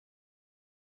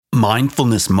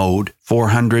Mindfulness Mode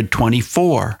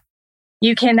 424.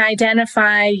 You can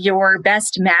identify your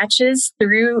best matches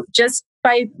through just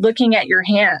by looking at your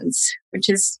hands, which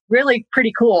is really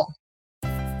pretty cool.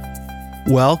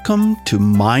 Welcome to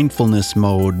Mindfulness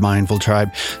Mode, Mindful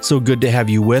Tribe. So good to have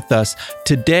you with us.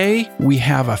 Today, we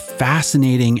have a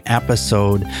fascinating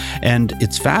episode, and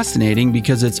it's fascinating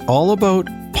because it's all about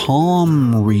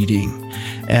palm reading.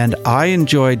 And I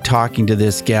enjoyed talking to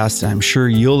this guest. I'm sure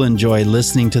you'll enjoy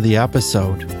listening to the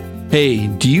episode. Hey,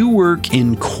 do you work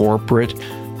in corporate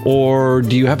or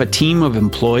do you have a team of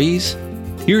employees?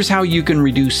 Here's how you can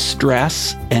reduce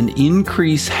stress and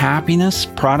increase happiness,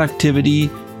 productivity,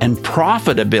 and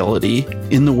profitability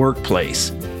in the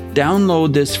workplace.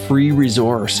 Download this free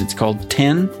resource. It's called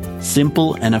 10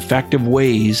 Simple and Effective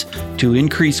Ways to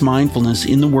Increase Mindfulness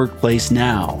in the Workplace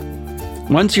Now.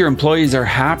 Once your employees are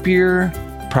happier,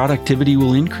 productivity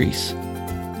will increase.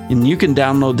 And you can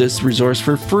download this resource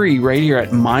for free right here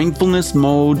at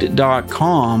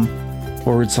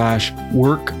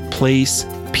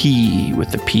mindfulnessmode.com/workplace-P,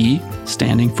 with the P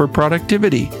standing for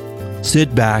productivity.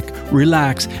 Sit back,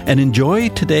 relax, and enjoy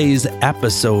today's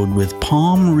episode with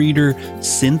palm reader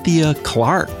Cynthia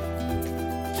Clark.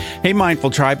 Hey, Mindful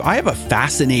Tribe, I have a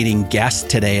fascinating guest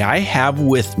today. I have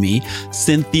with me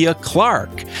Cynthia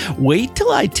Clark. Wait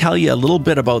till I tell you a little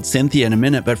bit about Cynthia in a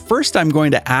minute, but first I'm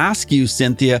going to ask you,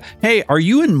 Cynthia, hey, are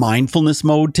you in mindfulness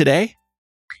mode today?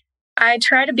 I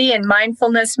try to be in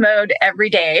mindfulness mode every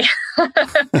day.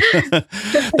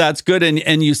 That's good.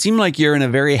 And you seem like you're in a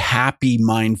very happy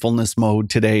mindfulness mode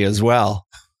today as well.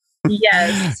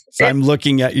 Yes. So I'm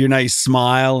looking at your nice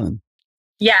smile. And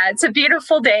yeah, it's a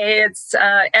beautiful day. It's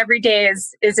every day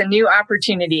is a new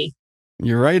opportunity.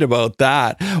 You're right about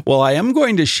that. Well, I am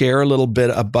going to share a little bit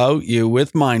about you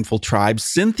with Mindful Tribe.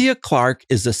 Cynthia Clark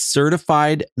is a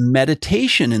certified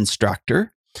meditation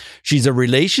instructor. She's a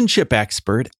relationship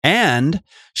expert, and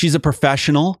she's a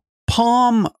professional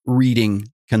palm reading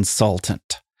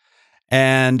consultant.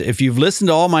 And if you've listened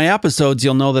to all my episodes,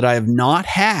 you'll know that I have not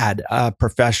had a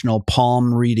professional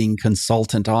palm reading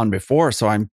consultant on before. So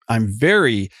I'm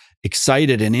very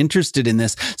excited and interested in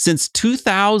this. Since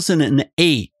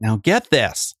 2008, now get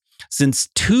this, since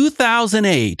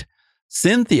 2008,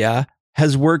 Cynthia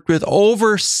has worked with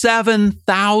over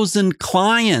 7,000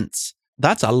 clients.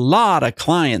 That's a lot of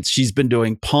clients. She's been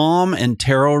doing palm and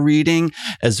tarot reading,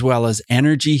 as well as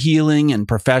energy healing and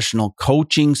professional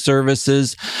coaching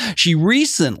services. She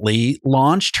recently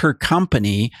launched her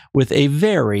company with a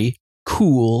very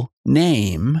cool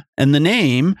name, and the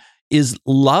name is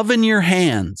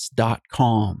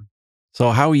loveinyourhands.com.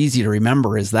 So how easy to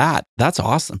remember is that? That's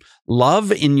awesome.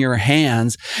 Love in Your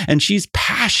Hands. And she's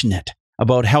passionate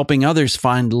about helping others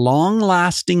find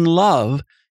long-lasting love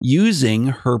using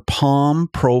her palm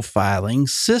profiling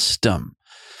system.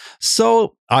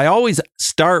 So I always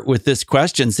start with this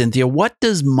question, Cynthia. What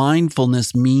does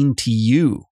mindfulness mean to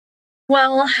you?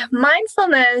 Well,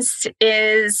 mindfulness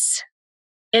it's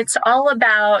all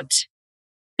about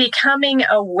becoming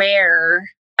aware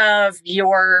of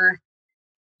your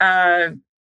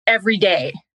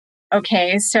everyday.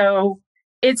 Okay, so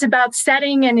it's about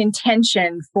setting an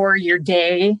intention for your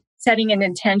day, setting an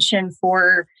intention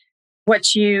for what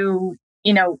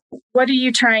what are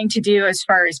you trying to do as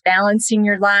far as balancing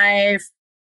your life?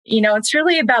 It's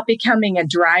really about becoming a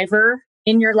driver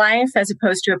in your life as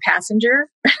opposed to a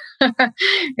passenger.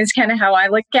 It's kind of how I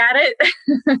look at it.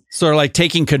 Sort of like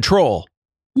taking control.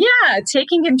 Yeah,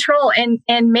 taking control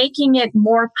and making it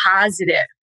more positive.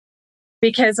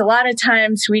 Because a lot of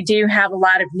times we do have a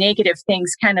lot of negative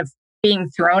things kind of being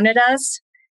thrown at us.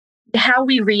 How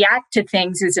we react to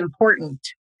things is important.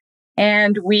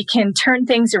 And we can turn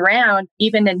things around.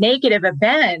 Even a negative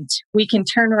event, we can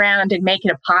turn around and make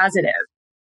it a positive.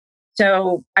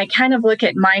 So I kind of look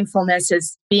at mindfulness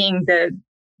as being the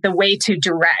way to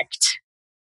direct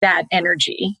that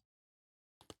energy.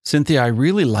 Cynthia, I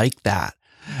really like that.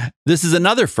 This is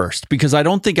another first, because I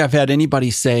don't think I've had anybody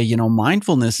say,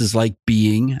 mindfulness is like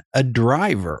being a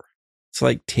driver. It's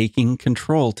like taking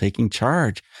control, taking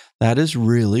charge. That is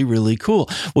really, really cool.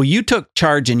 Well, you took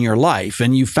charge in your life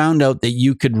and you found out that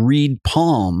you could read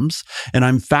palms. And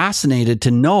I'm fascinated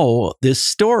to know this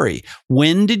story.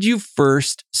 When did you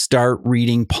first start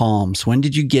reading palms? When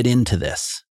did you get into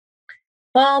this?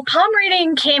 Well, palm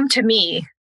reading came to me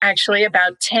actually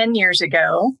about 10 years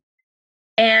ago.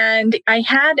 And I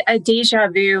had a deja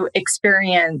vu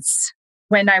experience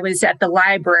when I was at the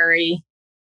library.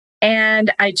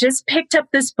 And I just picked up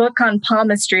this book on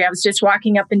palmistry. I was just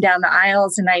walking up and down the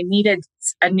aisles and I needed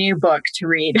a new book to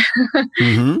read.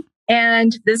 Mm-hmm.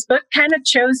 And this book kind of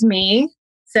chose me.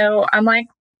 So I'm like,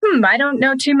 I don't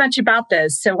know too much about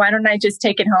this. So why don't I just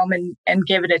take it home and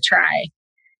give it a try?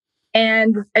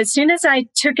 And as soon as I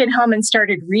took it home and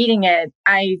started reading it,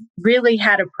 I really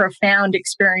had a profound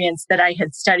experience that I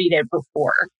had studied it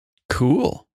before.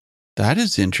 Cool. That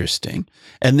is interesting.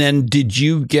 And then did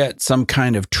you get some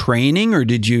kind of training or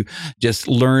did you just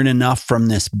learn enough from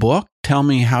this book? Tell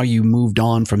me how you moved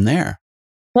on from there.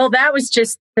 Well, that was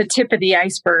just the tip of the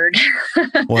iceberg.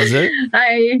 Was it?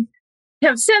 I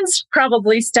have since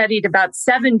probably studied about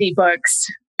 70 books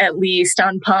at least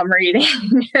on palm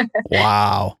reading.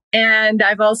 Wow. And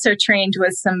I've also trained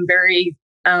with some very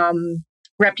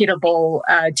reputable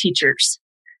teachers.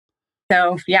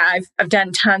 So yeah, I've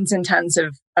done tons and tons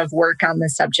of work on the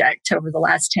subject over the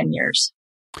last 10 years.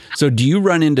 So do you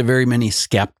run into very many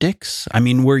skeptics? I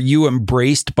mean, were you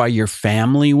embraced by your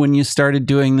family when you started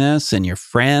doing this and your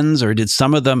friends, or did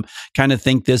some of them kind of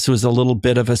think this was a little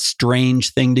bit of a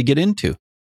strange thing to get into?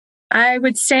 I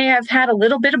would say I've had a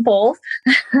little bit of both.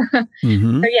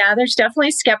 Mm-hmm. So yeah, there's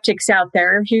definitely skeptics out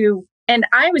there who, and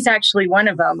I was actually one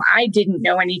of them. I didn't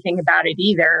know anything about it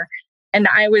either. And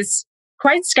I was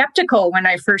quite skeptical when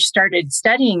I first started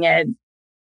studying it.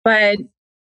 But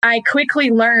I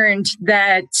quickly learned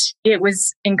that it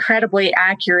was incredibly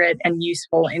accurate and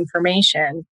useful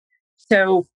information.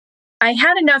 So I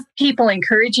had enough people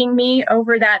encouraging me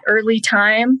over that early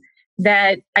time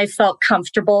that I felt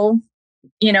comfortable,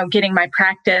 getting my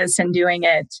practice and doing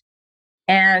it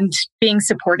and being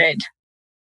supported.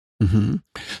 Mm-hmm.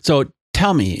 So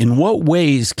tell me, in what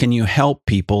ways can you help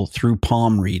people through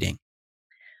palm reading?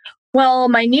 Well,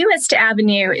 my newest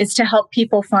avenue is to help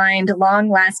people find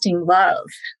long-lasting love,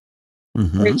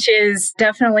 which is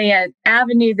definitely an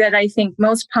avenue that I think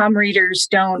most palm readers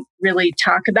don't really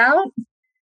talk about.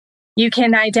 You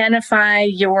can identify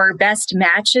your best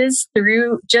matches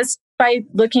through just by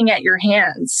looking at your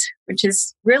hands, which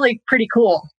is really pretty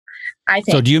cool, I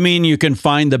think. So do you mean you can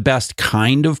find the best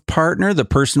kind of partner, the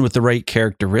person with the right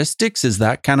characteristics? Is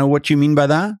that kind of what you mean by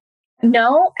that?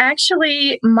 No,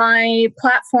 actually, my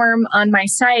platform on my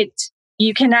site,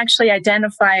 you can actually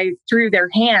identify through their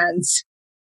hands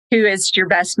who is your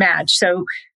best match. So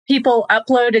people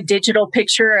upload a digital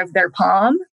picture of their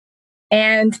palm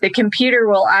and the computer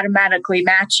will automatically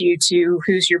match you to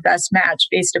who's your best match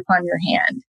based upon your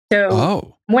hand.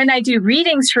 So when I do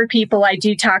readings for people, I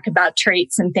do talk about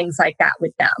traits and things like that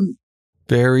with them.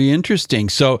 Very interesting.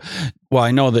 So, well,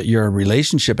 I know that you're a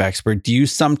relationship expert. Do you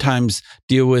sometimes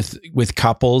deal with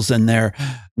couples and they're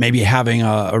maybe having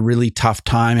a really tough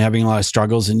time, having a lot of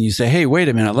struggles, and you say, hey, wait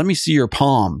a minute, let me see your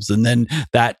palms. And then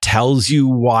that tells you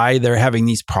why they're having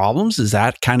these problems? Is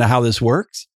that kind of how this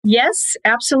works? Yes,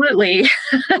 absolutely.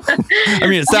 I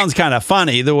mean, it sounds kind of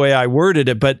funny the way I worded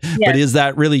it, but is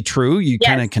that really true? You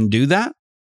kind of can do that?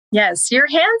 Yes. Your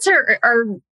hands are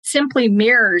simply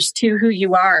mirrors to who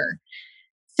you are.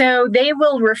 So they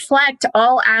will reflect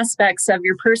all aspects of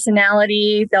your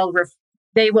personality.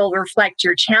 They will reflect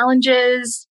your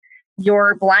challenges,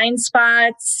 your blind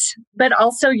spots, but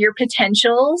also your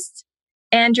potentials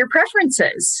and your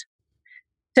preferences.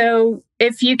 So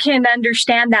if you can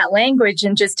understand that language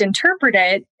and just interpret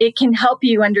it, it can help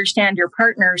you understand your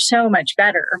partner so much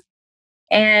better.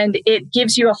 And it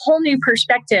gives you a whole new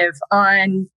perspective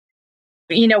on,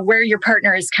 where your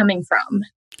partner is coming from.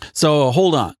 So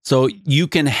hold on. So you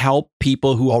can help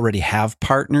people who already have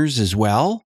partners as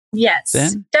well? Yes,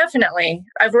 definitely.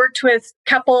 I've worked with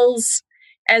couples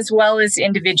as well as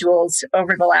individuals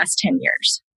over the last 10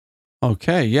 years.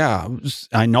 Okay, yeah.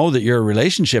 I know that you're a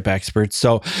relationship expert.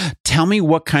 So tell me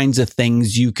what kinds of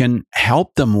things you can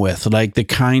help them with, like the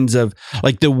kinds of,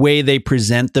 like the way they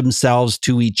present themselves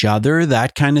to each other,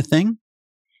 that kind of thing?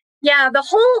 Yeah, the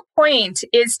whole point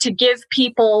is to give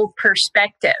people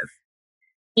perspective,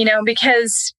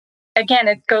 because again,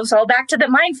 it goes all back to the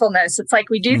mindfulness. It's like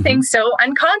we do things so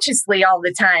unconsciously all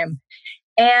the time.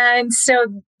 And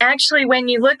so actually, when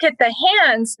you look at the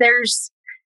hands, there's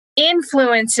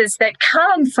influences that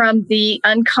come from the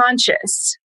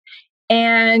unconscious.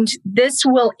 And this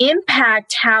will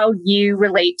impact how you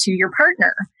relate to your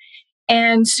partner.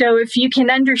 And so if you can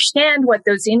understand what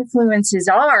those influences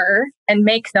are and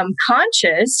make them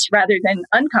conscious rather than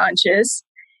unconscious,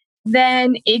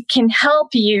 then it can help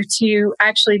you to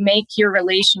actually make your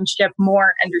relationship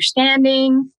more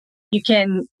understanding. You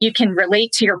can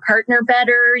relate to your partner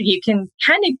better. You can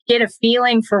kind of get a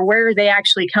feeling for where are they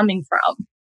actually coming from.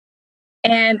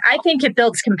 And I think it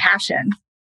builds compassion.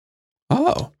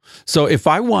 Oh, so if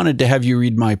I wanted to have you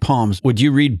read my palms, would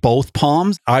you read both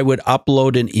palms? I would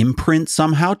upload an imprint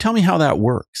somehow. Tell me how that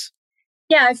works.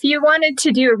 Yeah, if you wanted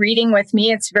to do a reading with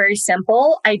me, it's very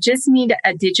simple. I just need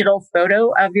a digital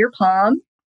photo of your palm.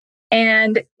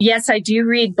 And yes, I do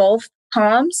read both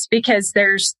palms because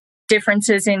there's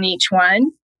differences in each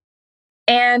one.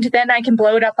 And then I can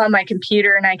blow it up on my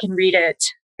computer and I can read it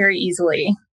very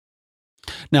easily.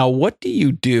 Now, what do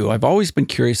you do? I've always been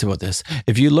curious about this.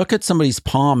 If you look at somebody's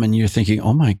palm and you're thinking,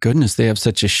 oh my goodness, they have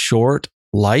such a short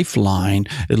lifeline,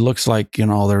 it looks like, they're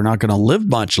not going to live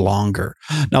much longer.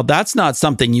 Now, that's not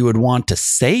something you would want to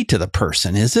say to the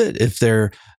person, is it? If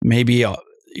they're maybe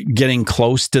getting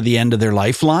close to the end of their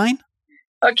lifeline?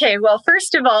 Okay, well,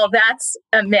 first of all, that's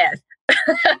a myth.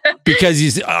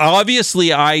 Because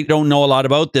obviously I don't know a lot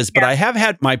about this, but I have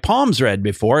had my palms read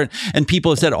before, and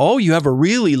people have said, oh, you have a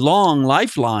really long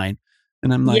lifeline.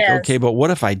 And I'm like, okay, but what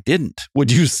if I didn't?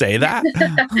 Would you say that?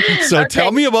 So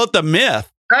tell me about the myth.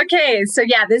 Okay, so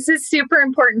this is super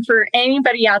important for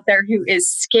anybody out there who is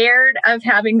scared of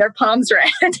having their palms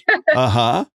read.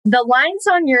 The lines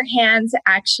on your hands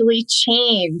actually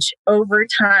change over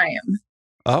time.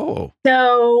 Oh.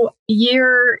 So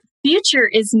your future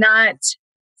is not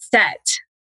set,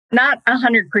 not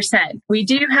 100%. We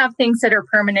do have things that are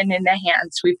permanent in the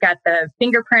hands. We've got the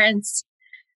fingerprints,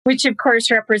 which of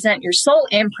course represent your soul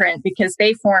imprint because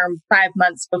they form 5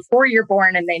 months before you're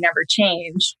born and they never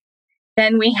change.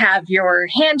 Then we have your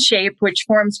hand shape, which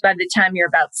forms by the time you're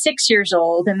about 6 years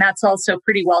old. And that's also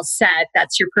pretty well set.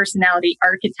 That's your personality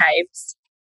archetypes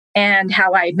and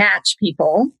how I match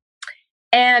people.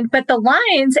 But the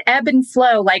lines ebb and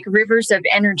flow like rivers of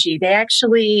energy. They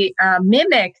actually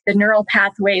mimic the neural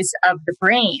pathways of the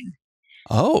brain.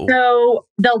 Oh. So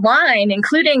the line,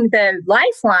 including the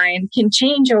lifeline, can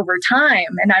change over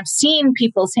time. And I've seen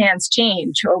people's hands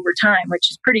change over time,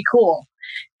 which is pretty cool.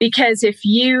 Because if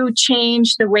you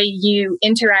change the way you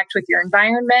interact with your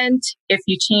environment, if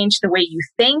you change the way you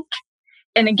think,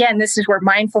 and again, this is where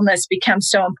mindfulness becomes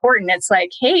so important. It's like,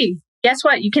 hey, guess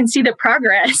what? You can see the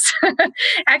progress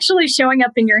actually showing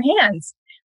up in your hands.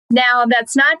 Now,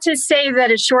 that's not to say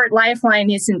that a short lifeline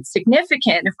isn't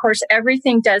significant. Of course,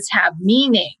 everything does have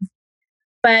meaning.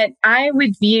 But I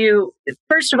would view,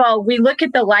 first of all, we look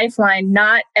at the lifeline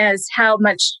not as how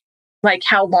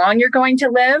long you're going to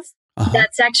live.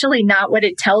 That's actually not what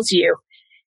it tells you.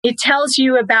 It tells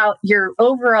you about your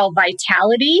overall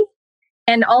vitality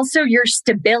and also your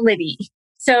stability.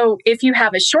 So if you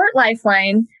have a short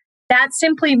lifeline, that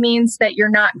simply means that you're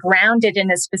not grounded in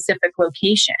a specific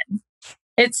location.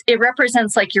 It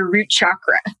represents like your root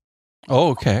chakra. Oh,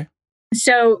 okay.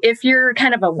 So if you're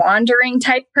kind of a wandering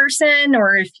type person,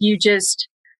 or if you just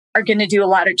are going to do a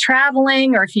lot of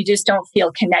traveling, or if you just don't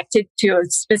feel connected to a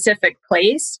specific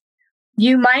place,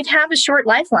 you might have a short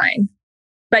lifeline,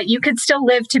 but you could still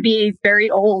live to be very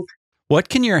old. What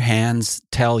can your hands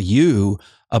tell you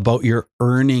about your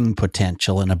earning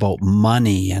potential and about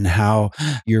money and how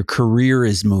your career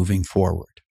is moving forward?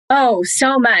 Oh,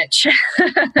 so much.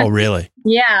 Oh, really?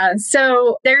 Yeah.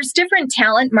 So there's different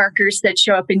talent markers that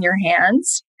show up in your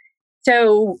hands.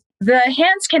 So the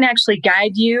hands can actually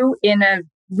guide you in a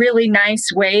really nice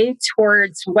way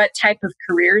towards what type of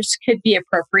careers could be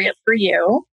appropriate for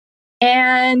you.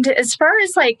 And as far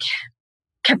as like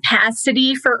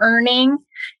capacity for earning,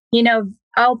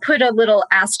 I'll put a little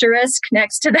asterisk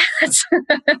next to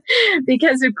that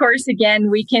because, of course, again,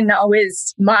 we can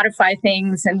always modify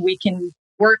things and we can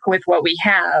work with what we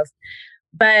have.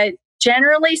 But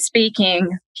generally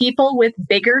speaking, people with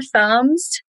bigger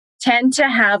thumbs tend to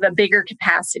have a bigger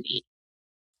capacity.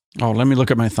 Oh, let me look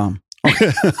at my thumb.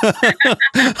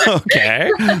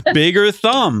 Okay. Bigger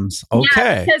thumbs. Okay.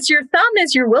 Yeah, because your thumb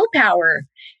is your willpower.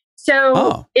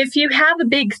 So if you have a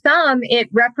big thumb, it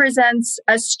represents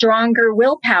a stronger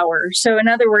willpower. So in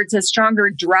other words, a stronger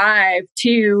drive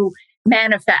to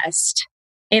manifest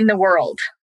in the world.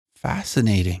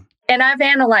 Fascinating. And I've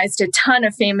analyzed a ton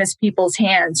of famous people's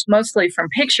hands, mostly from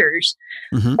pictures.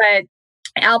 Mm-hmm. But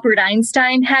Albert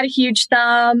Einstein had a huge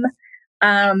thumb.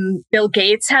 Bill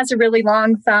Gates has a really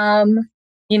long thumb.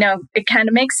 It kind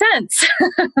of makes sense.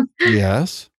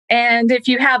 Yes. And if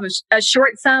you have a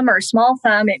short thumb or a small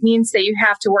thumb, it means that you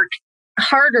have to work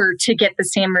harder to get the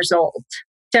same result.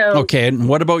 So, okay. And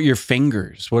what about your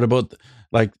fingers? What about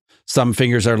some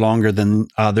fingers are longer than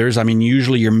others? I mean,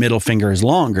 usually your middle finger is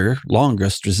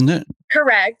longest, isn't it?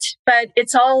 Correct. But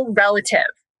it's all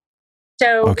relative.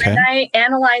 So when I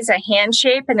analyze a hand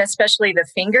shape and especially the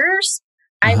fingers,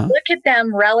 I look at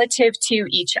them relative to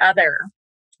each other.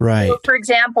 Right. So, for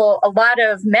example, a lot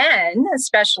of men,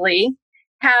 especially,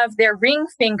 have their ring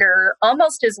finger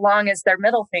almost as long as their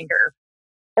middle finger,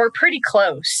 or pretty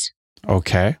close.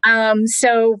 Okay.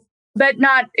 But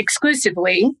not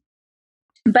exclusively.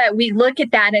 But we look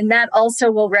at that, and that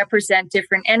also will represent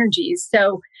different energies.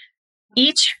 So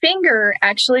each finger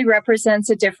actually represents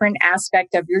a different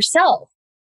aspect of yourself.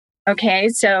 Okay,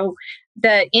 so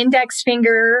the index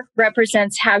finger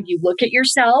represents how you look at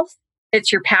yourself.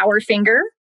 It's your power finger.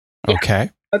 Yeah.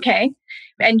 Okay.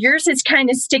 And yours is kind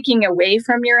of sticking away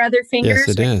from your other fingers. Yes,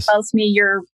 it is. Tells me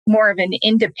you're more of an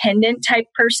independent type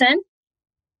person.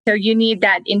 So you need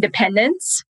that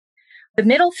independence. The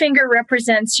middle finger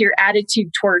represents your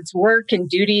attitude towards work and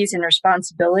duties and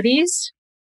responsibilities.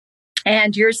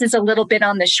 And yours is a little bit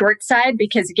on the short side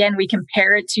because, again, we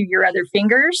compare it to your other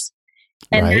fingers.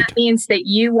 And that means that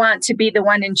you want to be the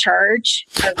one in charge.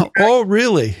 Oh,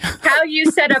 really? How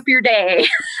you set up your day.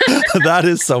 That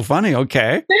is so funny.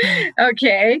 Okay.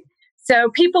 Okay. So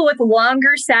people with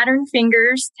longer Saturn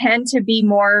fingers tend to be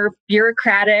more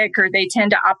bureaucratic, or they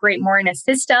tend to operate more in a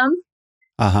system.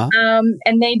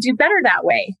 And they do better that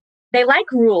way. They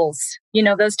like rules. You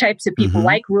know, those types of people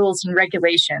like rules and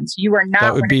regulations. You are not.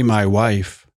 That would be my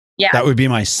wife. Yeah. That would be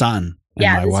my son. And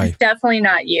yeah. My This wife. is definitely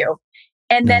not you.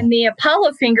 And then the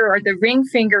Apollo finger or the ring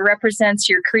finger represents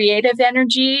your creative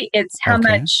energy. It's how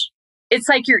much, it's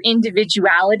like your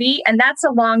individuality. And that's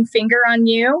a long finger on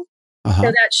you. So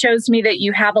that shows me that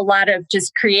you have a lot of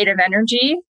just creative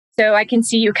energy. So I can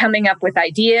see you coming up with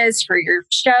ideas for your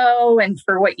show and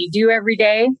for what you do every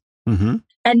day. And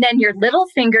then your little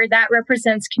finger, that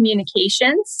represents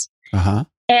communications.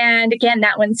 And again,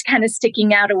 that one's kind of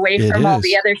sticking out away from all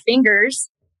the other fingers.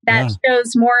 That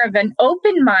shows more of an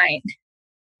open mind.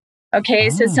 Okay,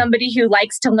 so somebody who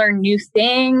likes to learn new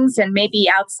things and maybe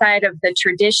outside of the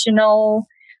traditional,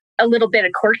 a little bit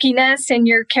of quirkiness in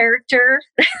your character.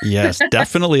 Yes,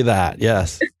 definitely that.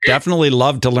 Yes, definitely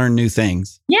love to learn new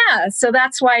things. Yeah, so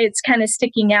that's why it's kind of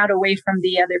sticking out away from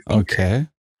the other fingers. Okay.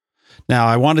 Now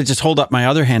I want to just hold up my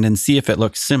other hand and see if it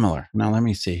looks similar. Now let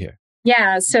me see here.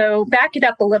 Yeah, so back it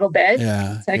up a little bit.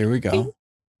 Yeah, so here we go.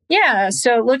 Yeah,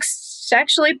 so it looks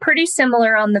actually pretty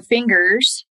similar on the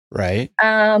fingers. Right.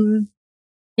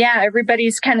 Yeah,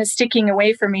 everybody's kind of sticking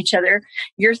away from each other.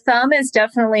 Your thumb is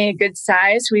definitely a good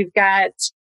size. We've got,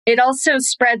 it also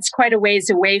spreads quite a ways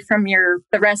away from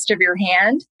the rest of your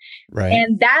hand. Right.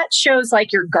 And that shows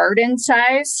like your garden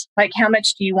size, like how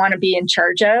much do you want to be in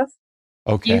charge of?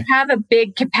 Okay. You have a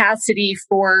big capacity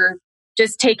for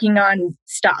just taking on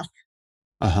stuff.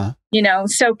 You know,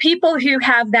 so people who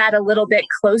have that a little bit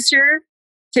closer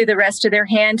to the rest of their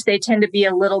hand, they tend to be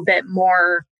a little bit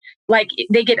more like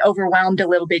they get overwhelmed a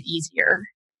little bit easier,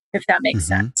 if that makes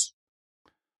sense.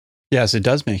 Yes, it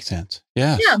does make sense.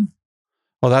 Yes. Yeah.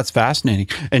 Well, that's fascinating.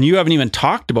 And you haven't even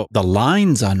talked about the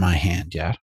lines on my hand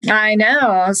yet. I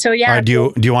know. So yeah.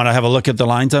 Do you want to have a look at the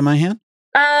lines on my hand?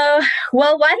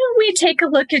 Well, why don't we take a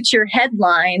look at your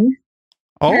headline?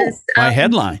 Oh, my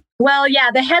headline. Well,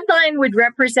 yeah, the headline would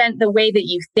represent the way that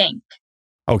you think.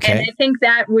 Okay. And I think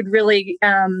that would really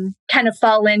kind of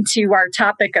fall into our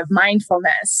topic of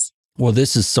mindfulness. Well,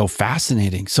 this is so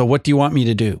fascinating. So what do you want me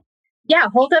to do? Yeah,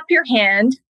 hold up your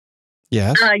hand.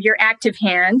 Yes. Your active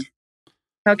hand.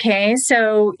 Okay,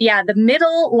 so yeah, the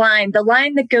middle line, the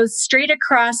line that goes straight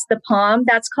across the palm,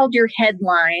 that's called your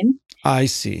headline. I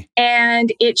see.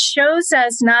 And it shows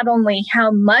us not only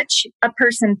how much a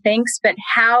person thinks, but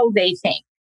how they think.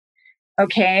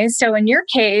 Okay, so in your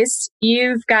case,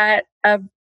 you've got a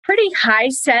pretty high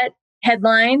set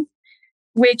headline,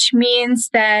 which means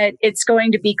that it's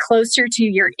going to be closer to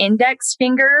your index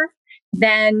finger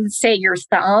than, say, your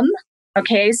thumb.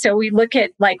 Okay, so we look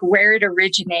at like where it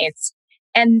originates.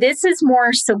 And this is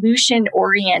more solution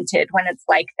oriented when it's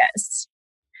like this.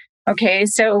 Okay,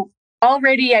 so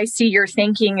already I see your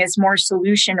thinking is more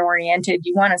solution oriented.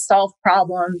 You want to solve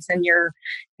problems and you're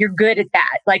good at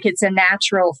that. Like it's a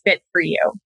natural fit for you.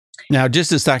 Now,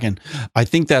 just a second. I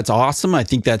think that's awesome. I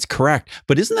think that's correct.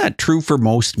 But isn't that true for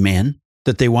most men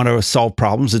that they want to solve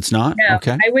problems? It's not? No,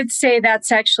 okay. I would say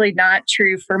that's actually not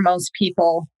true for most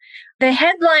people. The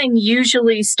headline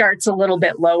usually starts a little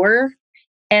bit lower.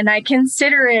 And I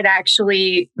consider it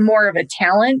actually more of a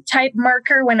talent type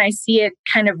marker when I see it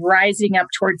kind of rising up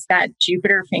towards that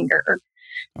Jupiter finger.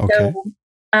 Okay.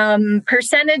 So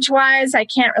percentage wise, I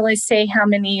can't really say how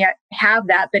many have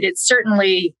that, but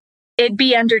it'd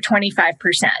be under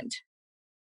 25%.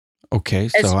 Okay.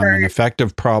 So I'm an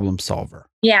effective problem solver.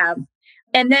 Yeah.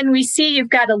 And then we see you've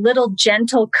got a little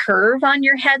gentle curve on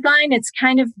your headline. It's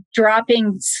kind of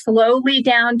dropping slowly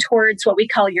down towards what we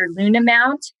call your luna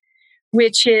mount,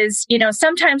 which is, you know,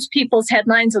 sometimes people's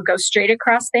headlines will go straight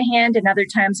across the hand and other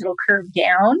times it'll curve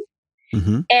down.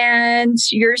 And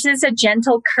yours is a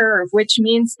gentle curve, which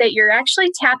means that you're actually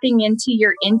tapping into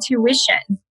your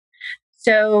intuition.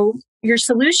 So you're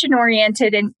solution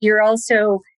oriented and you're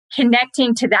also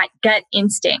connecting to that gut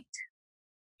instinct.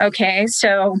 Okay.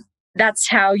 So that's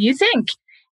how you think.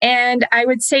 And I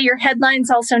would say your headline's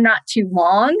also not too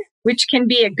long, which can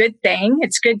be a good thing.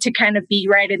 It's good to kind of be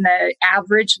right in the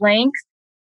average length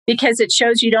because it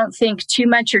shows you don't think too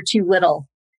much or too little.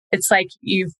 It's like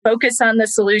you focus on the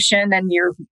solution and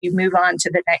you move on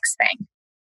to the next thing.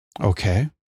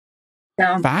 Okay.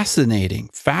 Fascinating.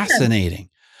 Yeah.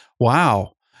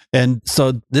 Wow. And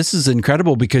so this is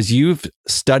incredible because you've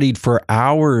studied for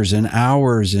hours and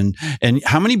hours. And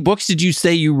how many books did you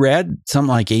say you read? Something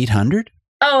like 800?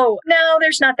 Oh, no,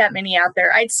 there's not that many out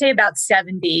there. I'd say about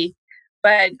 70.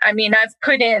 But I mean, I've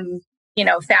put in,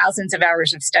 thousands of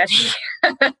hours of study.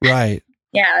 Right.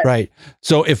 Yeah. Right.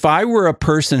 So if I were a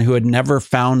person who had never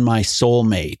found my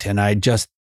soulmate and I just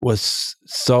was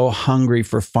so hungry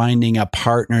for finding a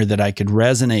partner that I could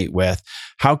resonate with,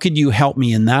 how could you help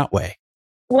me in that way?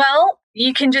 Well,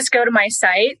 you can just go to my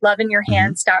site,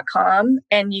 loveinyourhands.com,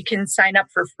 and you can sign up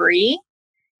for free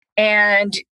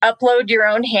and upload your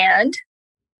own hand.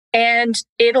 And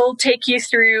it'll take you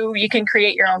through, you can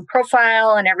create your own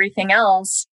profile and everything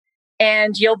else.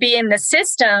 And you'll be in the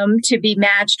system to be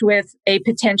matched with a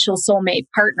potential soulmate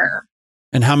partner.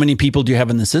 And how many people do you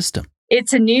have in the system?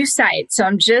 It's a new site. So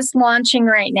I'm just launching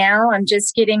right now. I'm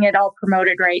just getting it all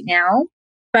promoted right now.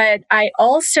 But I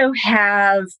also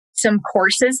have some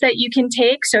courses that you can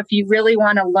take. So if you really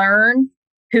want to learn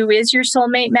who is your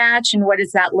soulmate match and what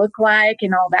does that look like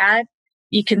and all that,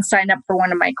 you can sign up for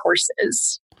one of my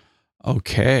courses.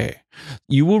 Okay.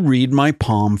 You will read my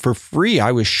palm for free.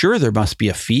 I was sure there must be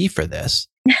a fee for this.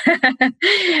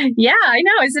 Yeah, I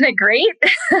know. Isn't it great?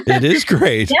 It is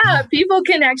great. Yeah, people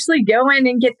can actually go in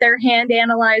and get their hand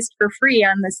analyzed for free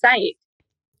on the site.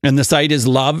 And the site is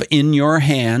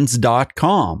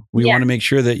loveinyourhands.com. We want to make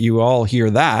sure that you all hear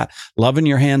that.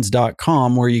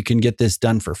 Loveinyourhands.com, where you can get this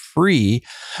done for free.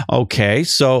 Okay.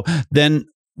 So then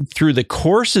through the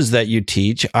courses that you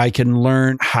teach, I can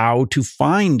learn how to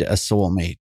find a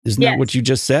soulmate. Isn't that what you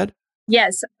just said?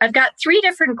 Yes. I've got 3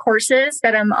 different courses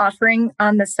that I'm offering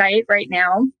on the site right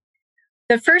now.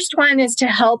 The first one is to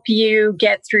help you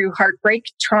get through heartbreak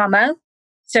trauma.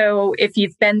 So if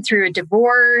you've been through a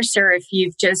divorce or if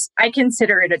I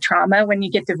consider it a trauma when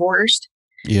you get divorced.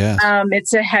 Yeah.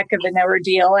 It's a heck of an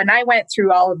ordeal. And I went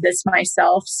through all of this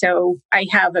myself. So I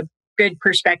have a good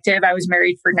perspective. I was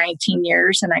married for 19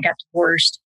 years and I got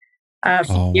divorced a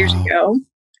few years ago.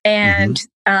 And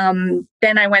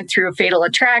then I went through a fatal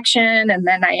attraction and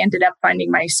then I ended up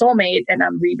finding my soulmate and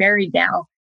I'm remarried now.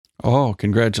 Oh,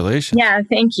 congratulations. Yeah,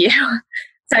 thank you.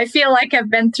 So I feel like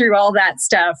I've been through all that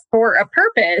stuff for a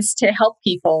purpose to help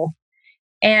people.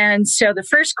 And so the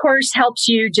first course helps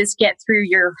you just get through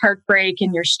your heartbreak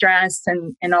and your stress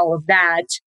and all of that.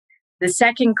 The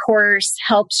second course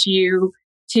helps you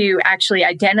to actually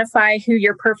identify who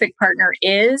your perfect partner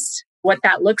is, what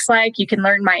that looks like. You can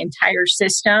learn my entire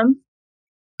system.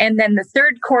 And then the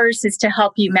third course is to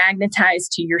help you magnetize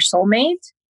to your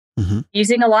soulmate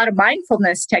using a lot of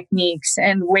mindfulness techniques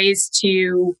and ways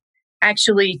to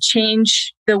actually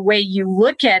change the way you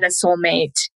look at a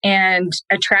soulmate and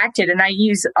attract it. And I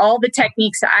use all the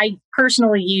techniques I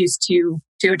personally use to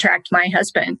attract my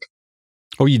husband.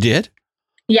 Oh, you did?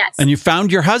 Yes. And you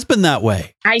found your husband that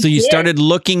way. So you started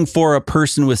looking for a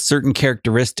person with certain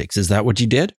characteristics. Is that what you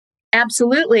did?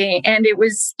 Absolutely. And it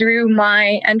was through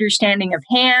my understanding of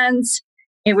hands.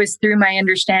 It was through my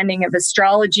understanding of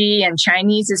astrology and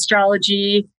Chinese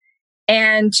astrology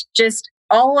and just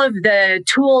all of the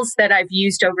tools that I've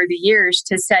used over the years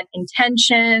to set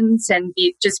intentions and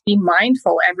just be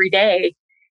mindful every day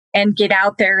and get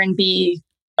out there and be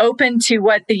open to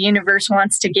what the universe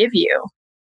wants to give you.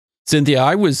 Cynthia,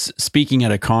 I was speaking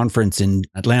at a conference in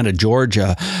Atlanta,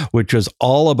 Georgia, which was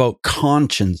all about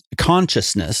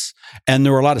consciousness. And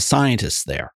there were a lot of scientists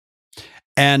there.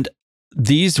 And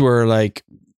these were like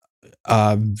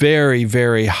very,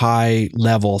 very high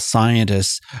level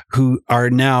scientists who are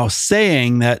now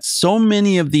saying that so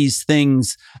many of these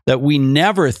things that we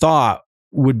never thought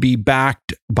would be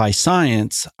backed by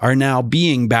science are now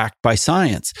being backed by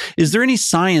science. Is there any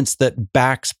science that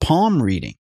backs palm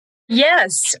reading?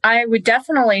 Yes, I would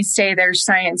definitely say there's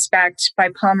science backed by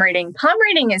palm reading. Palm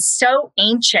reading is so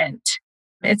ancient.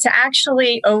 It's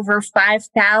actually over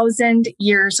 5,000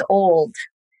 years old.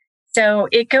 So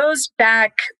it goes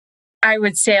back, I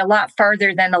would say, a lot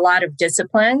farther than a lot of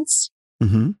disciplines.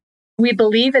 We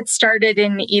believe it started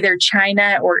in either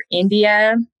China or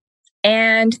India.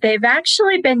 And they've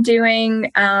actually been doing,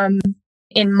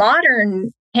 in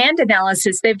modern hand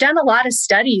analysis, they've done a lot of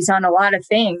studies on a lot of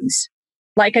things.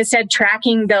 Like I said,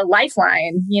 tracking the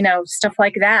lifeline, stuff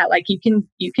like that. Like you can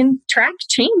track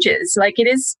changes, like it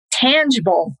is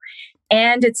tangible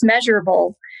and it's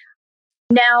measurable.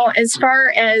 Now, as far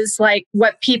as like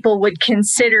what people would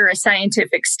consider a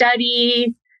scientific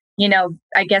study,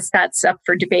 I guess that's up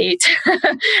for debate.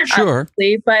 Sure.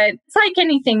 Obviously, but it's like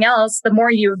anything else, the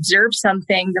more you observe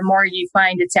something, the more you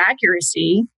find its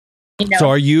accuracy. So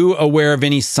are you aware of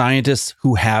any scientists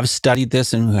who have studied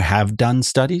this and who have done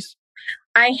studies?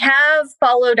 I have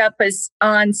followed up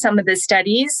on some of the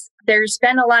studies. There's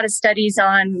been a lot of studies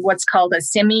on what's called a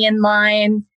simian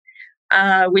line,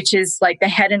 which is like the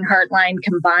head and heart line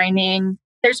combining.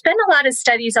 There's been a lot of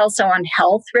studies also on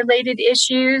health related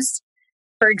issues.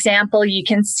 For example, you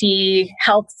can see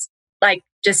health, like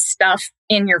just stuff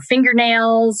in your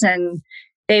fingernails, and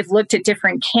they've looked at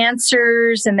different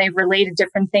cancers and they've related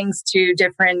different things to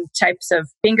different types of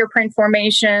fingerprint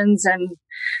formations and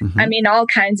all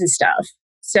kinds of stuff.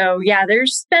 So yeah,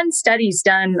 there's been studies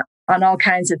done on all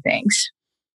kinds of things.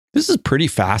 This is pretty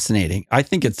fascinating. I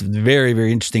think it's very,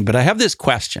 very interesting, but I have this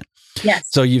question. Yes.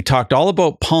 So you've talked all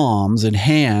about palms and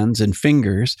hands and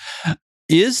fingers.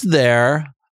 Is there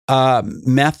a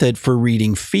method for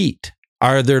reading feet?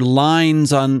 Are there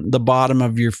lines on the bottom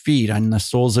of your feet, on the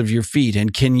soles of your feet?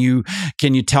 And can you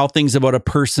tell things about a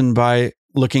person by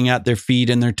looking at their feet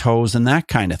and their toes and that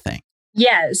kind of thing?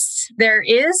 Yes, there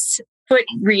is foot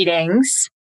readings.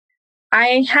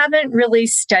 I haven't really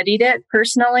studied it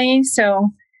personally, so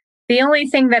the only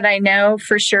thing that I know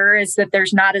for sure is that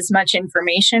there's not as much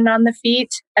information on the feet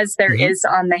as there is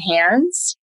on the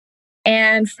hands.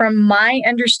 And from my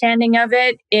understanding of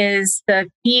it is the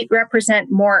feet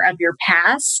represent more of your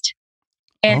past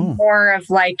and more of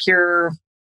like your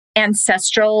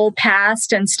ancestral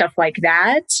past and stuff like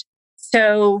that.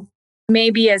 So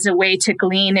maybe as a way to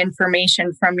glean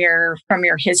information from your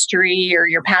history or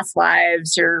your past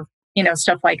lives or,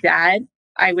 stuff like that,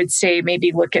 I would say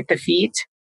maybe look at the feet.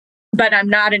 But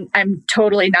I'm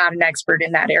totally not an expert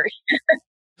in that area.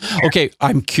 Okay,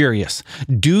 I'm curious.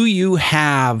 Do you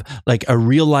have like a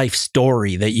real life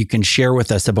story that you can share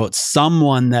with us about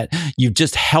someone that you've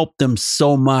just helped them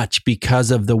so much because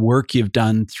of the work you've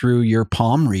done through your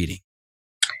palm reading?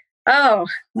 Oh,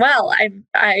 well,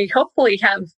 I hopefully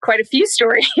have quite a few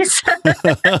stories.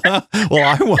 Well,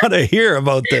 I want to hear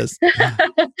about this.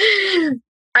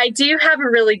 I do have a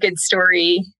really good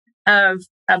story of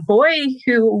a boy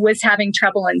who was having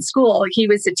trouble in school. He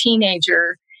was a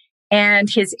teenager. And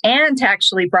his aunt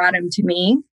actually brought him to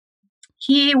me.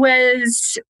 He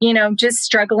was, just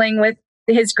struggling with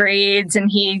his grades, and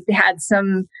he had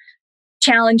some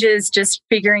challenges just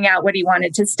figuring out what he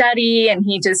wanted to study. And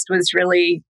he just was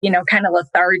really, kind of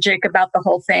lethargic about the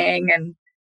whole thing. And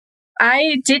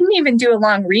I didn't even do a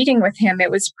long reading with him.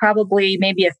 It was probably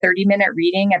maybe a 30-minute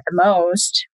reading at the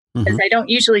most, because I don't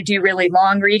usually do really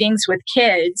long readings with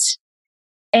kids.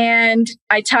 And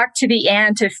I talked to the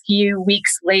aunt a few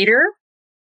weeks later,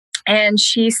 and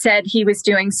she said he was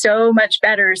doing so much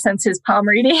better since his palm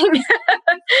reading.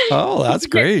 Oh, that's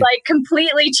great. Like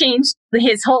completely changed.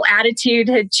 His whole attitude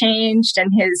had changed,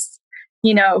 and his,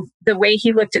 the way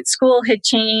he looked at school had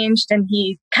changed, and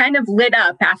he kind of lit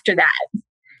up after that.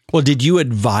 Well, did you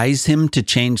advise him to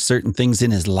change certain things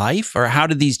in his life, or how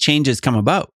did these changes come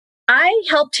about? I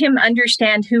helped him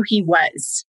understand who he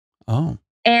was. Oh.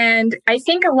 And I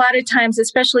think a lot of times,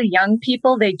 especially young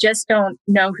people, they just don't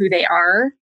know who they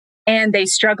are, and they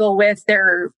struggle with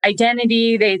their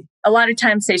identity. A lot of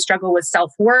times they struggle with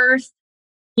self-worth.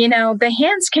 The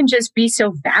hands can just be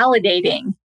so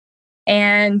validating.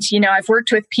 And, I've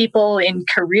worked with people in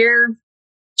career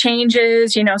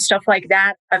changes, stuff like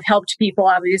that. I've helped people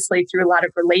obviously through a lot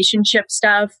of relationship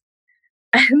stuff.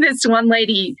 And this one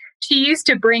lady, she used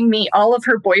to bring me all of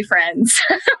her boyfriends.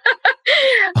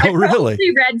 Oh, really?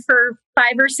 I read for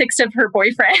 5 or 6 of her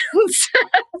boyfriends.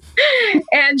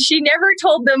 And she never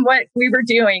told them what we were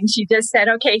doing. She just said,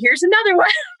 okay, here's another one.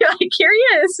 Like, here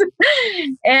he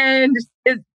is. And,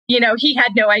 he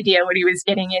had no idea what he was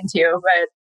getting into, but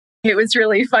it was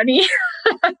really funny.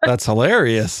 That's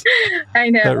hilarious. I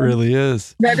know. That really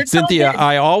is. Cynthia,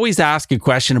 I always ask a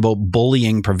question about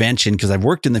bullying prevention because I've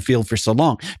worked in the field for so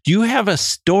long. Do you have a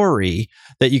story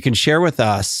that you can share with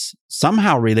us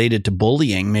somehow related to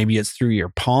bullying? Maybe it's through your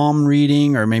palm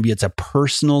reading, or maybe it's a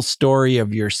personal story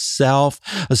of yourself,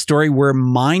 a story where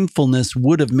mindfulness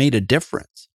would have made a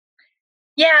difference.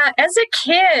 Yeah, as a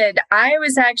kid, I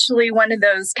was actually one of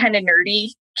those kind of nerdy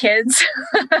kids.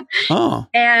 Oh.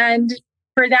 And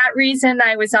for that reason,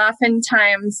 I was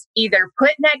oftentimes either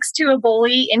put next to a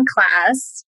bully in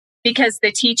class because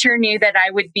the teacher knew that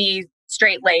I would be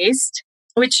straight-laced,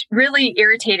 which really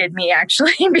irritated me,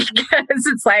 actually, because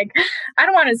it's like, I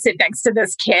don't want to sit next to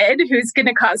this kid who's going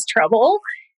to cause trouble.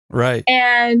 Right.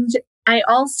 And I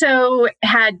also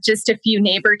had just a few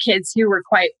neighbor kids who were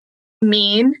quite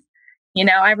mean.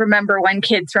 I remember one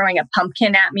kid throwing a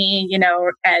pumpkin at me,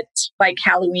 at like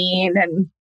Halloween, and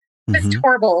it's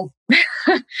horrible,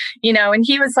 and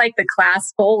he was like the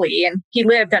class bully, and he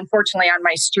lived unfortunately on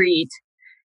my street.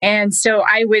 And so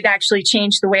I would actually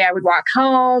change the way I would walk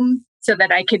home so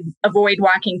that I could avoid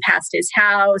walking past his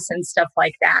house and stuff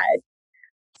like that.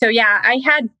 So yeah,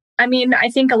 I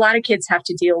think a lot of kids have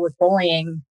to deal with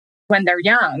bullying when they're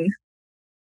young.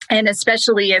 And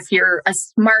especially if you're a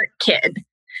smart kid,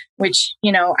 which,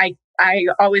 I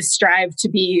always strive to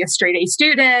be a straight A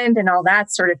student and all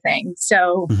that sort of thing.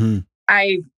 So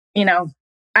I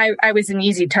was an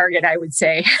easy target, I would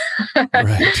say.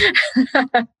 Right.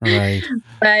 Right.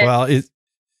 But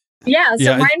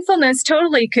mindfulness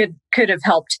totally could have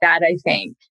helped that, I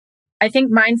think. I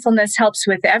think mindfulness helps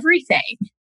with everything,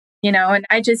 and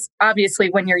I just, obviously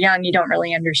when you're young, you don't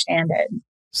really understand it.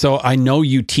 So I know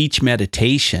you teach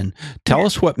meditation. Tell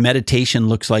us what meditation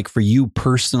looks like for you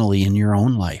personally in your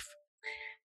own life.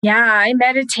 Yeah, I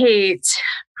meditate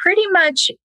pretty much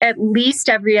at least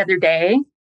every other day.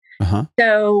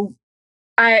 So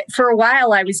for a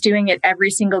while, I was doing it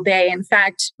every single day. In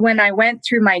fact, when I went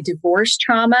through my divorce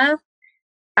trauma,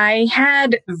 I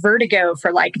had vertigo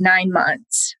for like 9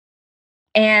 months.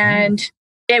 And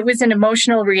it was an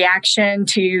emotional reaction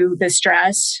to the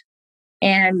stress.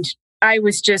 And I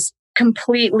was just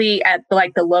completely at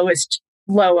like the lowest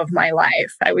low of my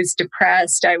life. I was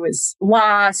depressed. I was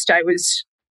lost. I was,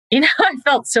 I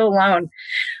felt so alone.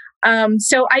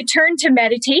 So I turned to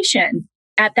meditation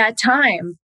at that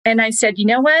time. And I said, you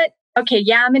know what? Okay,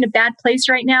 yeah, I'm in a bad place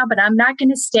right now, but I'm not going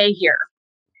to stay here.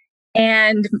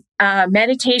 And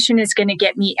meditation is going to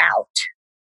get me out.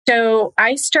 So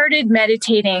I started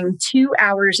meditating 2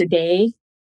 hours a day,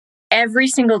 every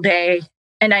single day.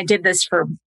 And I did this for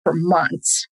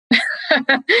months.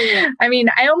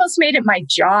 I almost made it my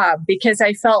job because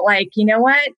I felt like, you know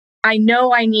what? I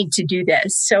know I need to do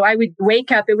this. So I would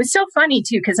wake up. It was so funny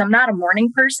too, because I'm not a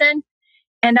morning person.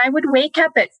 And I would wake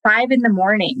up at 5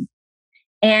 a.m.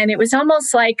 And it was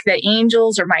almost like the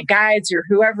angels or my guides or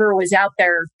whoever was out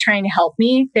there trying to help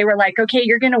me. They were like, okay,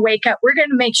 you're going to wake up. We're going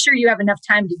to make sure you have enough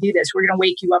time to do this. We're going to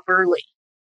wake you up early.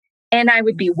 And I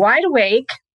would be wide awake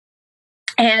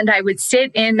and I would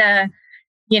sit in a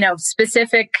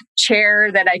specific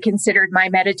chair that I considered my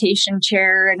meditation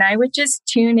chair. And I would just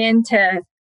tune into,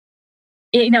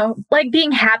 like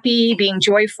being happy, being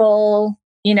joyful.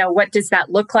 What does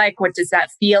that look like? What does that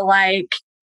feel like?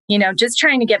 Just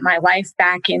trying to get my life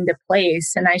back into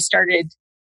place. And I started,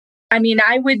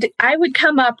 I would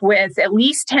come up with at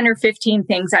least 10 or 15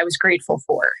 things I was grateful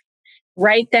for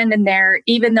right then and there,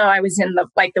 even though I was in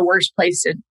the worst place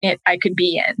I could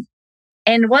be in.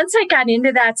 And once I got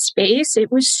into that space,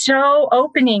 it was so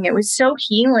opening. It was so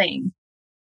healing.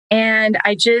 And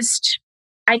I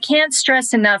can't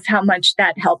stress enough how much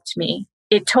that helped me.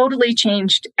 It totally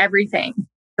changed everything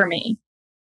for me.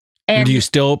 And do you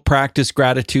still practice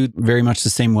gratitude very much the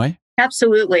same way?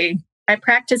 Absolutely. I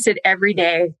practice it every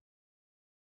day.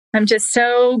 I'm just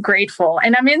so grateful.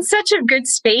 And I'm in such a good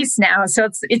space now. So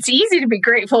it's easy to be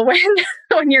grateful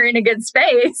when you're in a good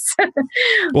space.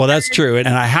 Well, that's true. And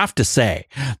I have to say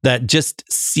that just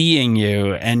seeing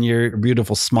you and your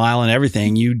beautiful smile and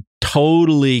everything, you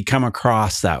totally come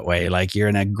across that way. Like you're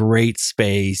in a great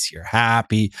space, you're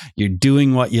happy, you're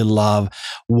doing what you love.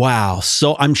 Wow.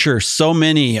 So I'm sure so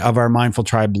many of our Mindful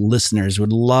Tribe listeners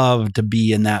would love to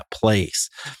be in that place.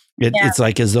 It's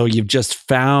like as though you've just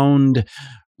found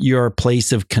your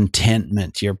place of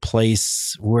contentment, your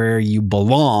place where you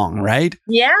belong, right?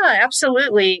 Yeah,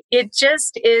 absolutely. It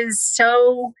just is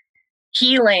so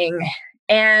healing.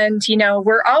 And,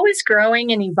 we're always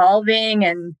growing and evolving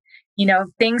and,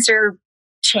 things are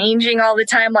changing all the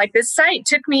time. Like this site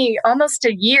took me almost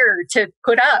a year to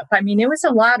put up. It was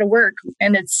a lot of work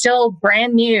and it's still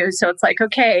brand new. So it's like,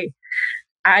 okay,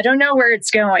 I don't know where it's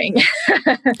going.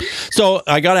 So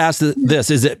I got to ask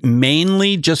this, is it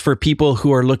mainly just for people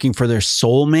who are looking for their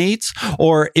soulmates?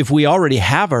 Or if we already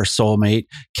have our soulmate,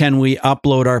 can we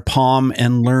upload our palm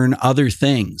and learn other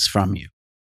things from you?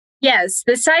 Yes,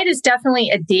 the site is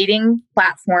definitely a dating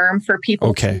platform for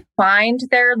people to find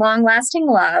their long-lasting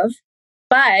love.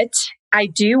 But I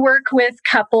do work with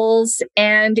couples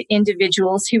and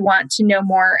individuals who want to know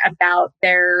more about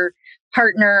their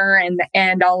partner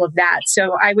and all of that.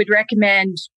 So I would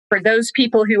recommend for those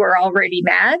people who are already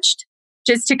matched,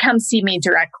 just to come see me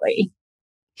directly.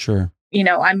 Sure.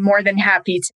 I'm more than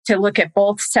happy to look at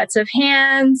both sets of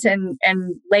hands and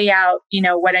lay out,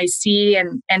 what I see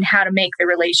and how to make the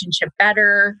relationship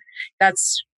better.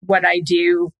 That's what I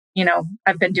do.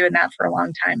 I've been doing that for a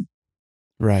long time.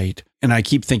 Right. And I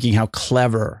keep thinking how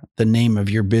clever the name of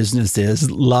your business is,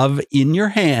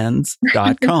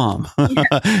 loveinyourhands.com.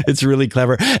 It's really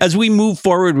clever. As we move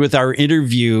forward with our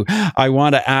interview, I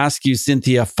want to ask you,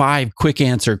 Cynthia, 5 quick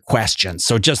answer questions.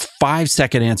 So just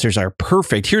 5-second answers are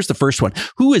perfect. Here's the first one.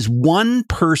 Who is one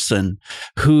person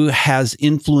who has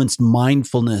influenced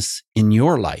mindfulness in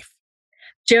your life?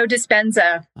 Joe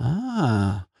Dispenza.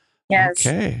 Yes.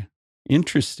 Okay.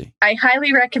 Interesting. I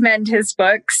highly recommend his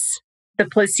books, The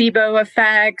Placebo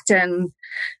Effect, and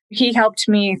he helped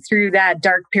me through that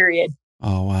dark period.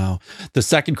 Oh, wow. The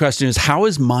second question is, how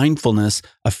has mindfulness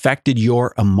affected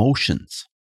your emotions?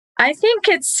 I think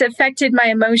it's affected my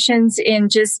emotions in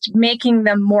just making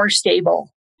them more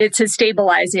stable. It's a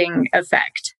stabilizing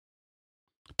effect.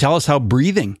 Tell us how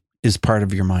breathing is part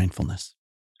of your mindfulness.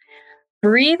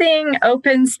 Breathing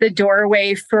opens the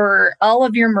doorway for all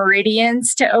of your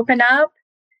meridians to open up.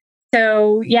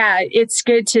 So, yeah, it's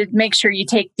good to make sure you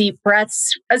take deep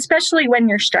breaths, especially when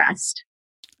you're stressed.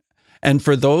 And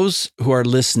for those who are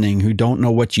listening who don't know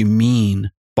what you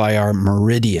mean by our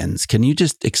meridians, can you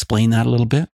just explain that a little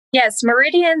bit? Yes,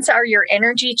 meridians are your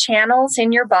energy channels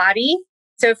in your body.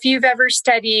 So if you've ever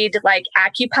studied like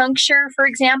acupuncture, for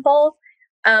example,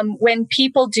 when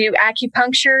people do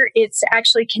acupuncture, it's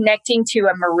actually connecting to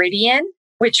a meridian,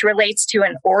 which relates to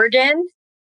an organ.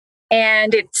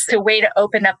 And it's a way to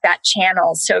open up that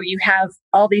channel. So you have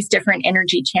all these different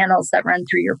energy channels that run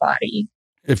through your body.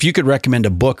 If you could recommend a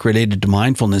book related to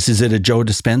mindfulness, is it a Joe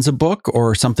Dispenza book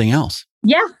or something else?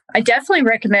 Yeah, I definitely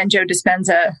recommend Joe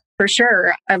Dispenza for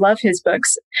sure. I love his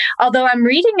books. Although I'm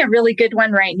reading a really good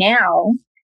one right now.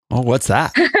 Oh, what's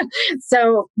that?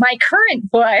 So my current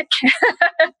book,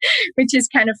 which is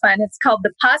kind of fun, it's called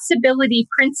The Possibility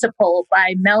Principle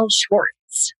by Mel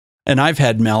Schwartz. And I've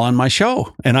had Mel on my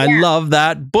show, and I love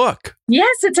that book.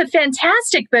 Yes, it's a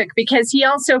fantastic book because he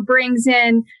also brings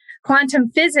in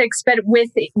quantum physics, but with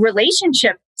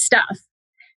relationship stuff,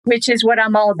 which is what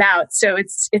I'm all about. So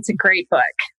it's a great book.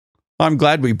 I'm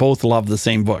glad we both love the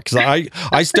same book.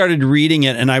 I started reading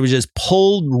it and I was just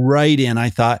pulled right in. I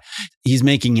thought he's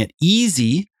making it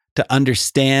easy to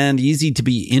understand, easy to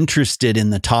be interested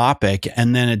in the topic.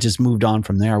 And then it just moved on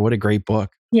from there. What a great book.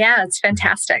 Yeah, it's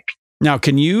fantastic. Now,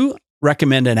 can you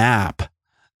recommend an app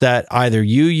that either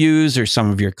you use or some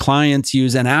of your clients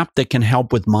use, an app that can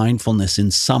help with mindfulness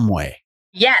in some way?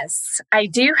 Yes, I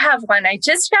do have one. I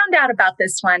just found out about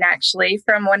this one actually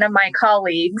from one of my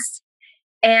colleagues.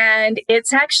 And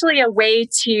it's actually a way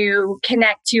to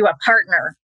connect to a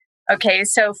partner. Okay,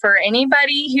 so for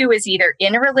anybody who is either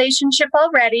in a relationship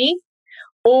already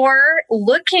or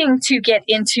looking to get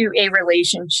into a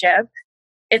relationship,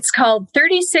 it's called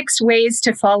 36 Ways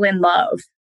to Fall in Love.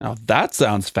 Now, that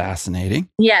sounds fascinating.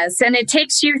 Yes, and it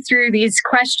takes you through these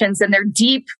questions, and they're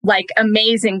deep, like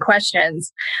amazing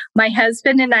questions. My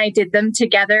husband and I did them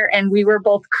together, and we were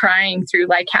both crying through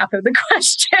like half of the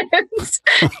questions.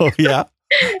 Oh, yeah.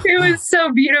 It was so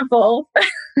beautiful.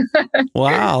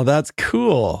 Wow, that's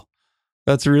cool.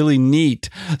 That's really neat.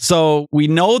 So we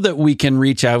know that we can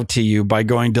reach out to you by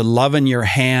going to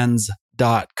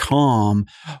loveinyourhands.com.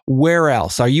 Where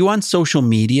else? Are you on social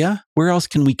media? Where else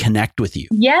can we connect with you?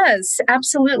 Yes,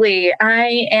 absolutely.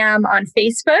 I am on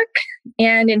Facebook.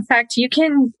 And in fact, you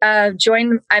can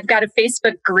join. I've got a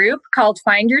Facebook group called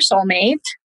Find Your Soulmate.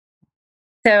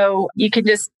 So you can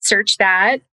just search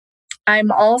that.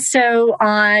 I'm also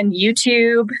on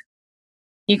YouTube.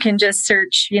 You can just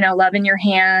search, Love in Your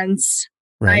Hands.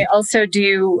 Right. I also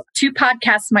do 2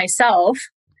 podcasts myself.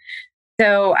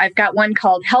 So I've got one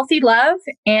called Healthy Love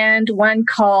and one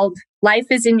called Life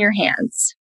is in Your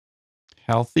Hands.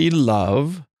 Healthy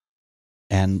Love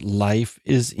and Life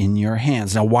is in Your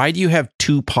Hands. Now, why do you have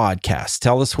 2 podcasts?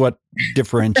 Tell us what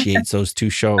differentiates those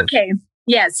 2 shows. Okay.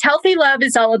 Yes. Healthy Love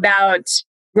is all about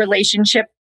relationship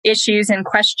issues and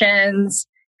questions,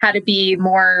 how to be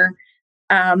more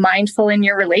mindful in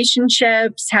your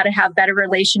relationships, how to have better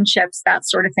relationships, that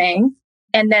sort of thing.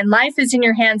 And then Life is in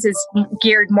Your Hands is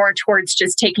geared more towards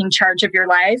just taking charge of your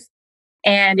life.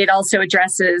 And it also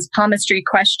addresses palmistry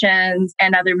questions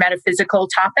and other metaphysical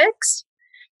topics.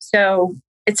 So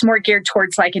it's more geared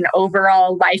towards like an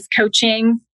overall life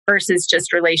coaching versus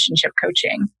just relationship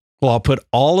coaching. Well, I'll put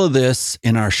all of this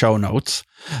in our show notes.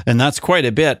 And that's quite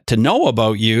a bit to know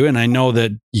about you. And I know that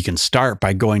you can start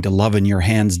by going to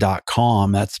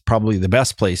loveinyourhands.com. That's probably the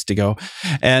best place to go.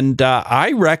 And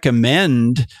I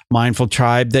recommend, Mindful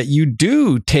Tribe, that you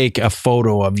do take a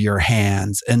photo of your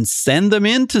hands and send them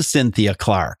in to Cynthia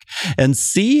Clark and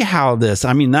see how this,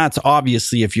 that's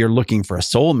obviously if you're looking for a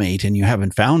soulmate and you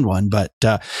haven't found one, but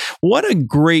what a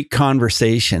great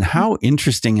conversation. How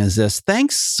interesting is this?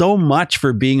 Thanks so much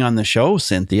for being on on the show,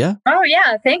 Cynthia. Oh,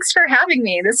 yeah. Thanks for having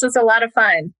me. This was a lot of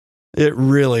fun. It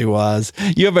really was.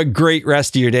 You have a great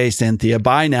rest of your day, Cynthia.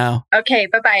 Bye now. Okay.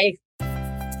 Bye-bye.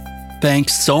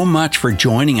 Thanks so much for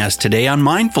joining us today on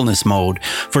Mindfulness Mode.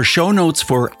 For show notes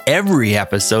for every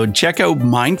episode, check out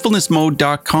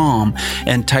mindfulnessmode.com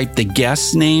and type the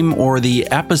guest name or the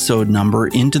episode number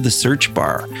into the search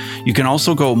bar. You can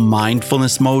also go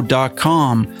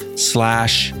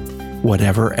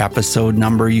mindfulnessmode.com/whatever episode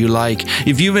number you like.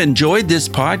 If you've enjoyed this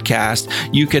podcast,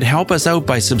 you could help us out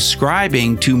by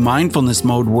subscribing to Mindfulness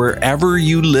Mode wherever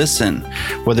you listen,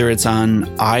 whether it's on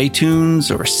iTunes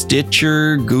or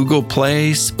Stitcher, Google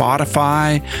Play,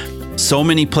 Spotify, so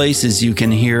many places you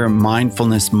can hear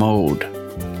Mindfulness Mode.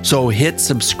 So hit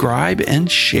subscribe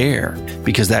and share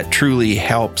because that truly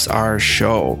helps our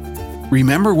show.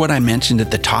 Remember what I mentioned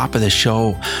at the top of the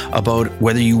show about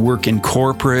whether you work in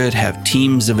corporate, have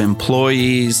teams of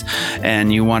employees,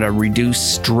 and you want to reduce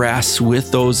stress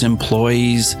with those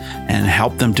employees and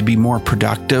help them to be more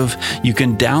productive? You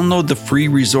can download the free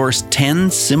resource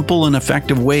 10 simple and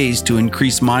effective ways to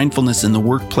increase mindfulness in the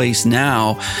workplace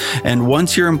now. And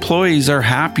once your employees are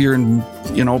happier and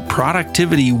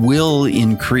productivity will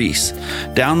increase.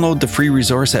 Download the free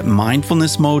resource at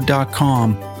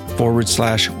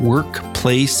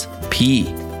mindfulnessmode.com/workplace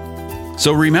P.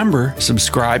 So remember,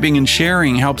 subscribing and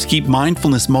sharing helps keep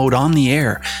Mindfulness Mode on the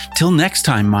air. Till next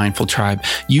time, Mindful Tribe,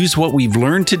 use what we've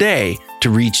learned today to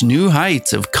reach new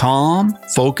heights of calm,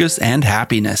 focus, and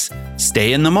happiness.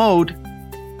 Stay in the mode.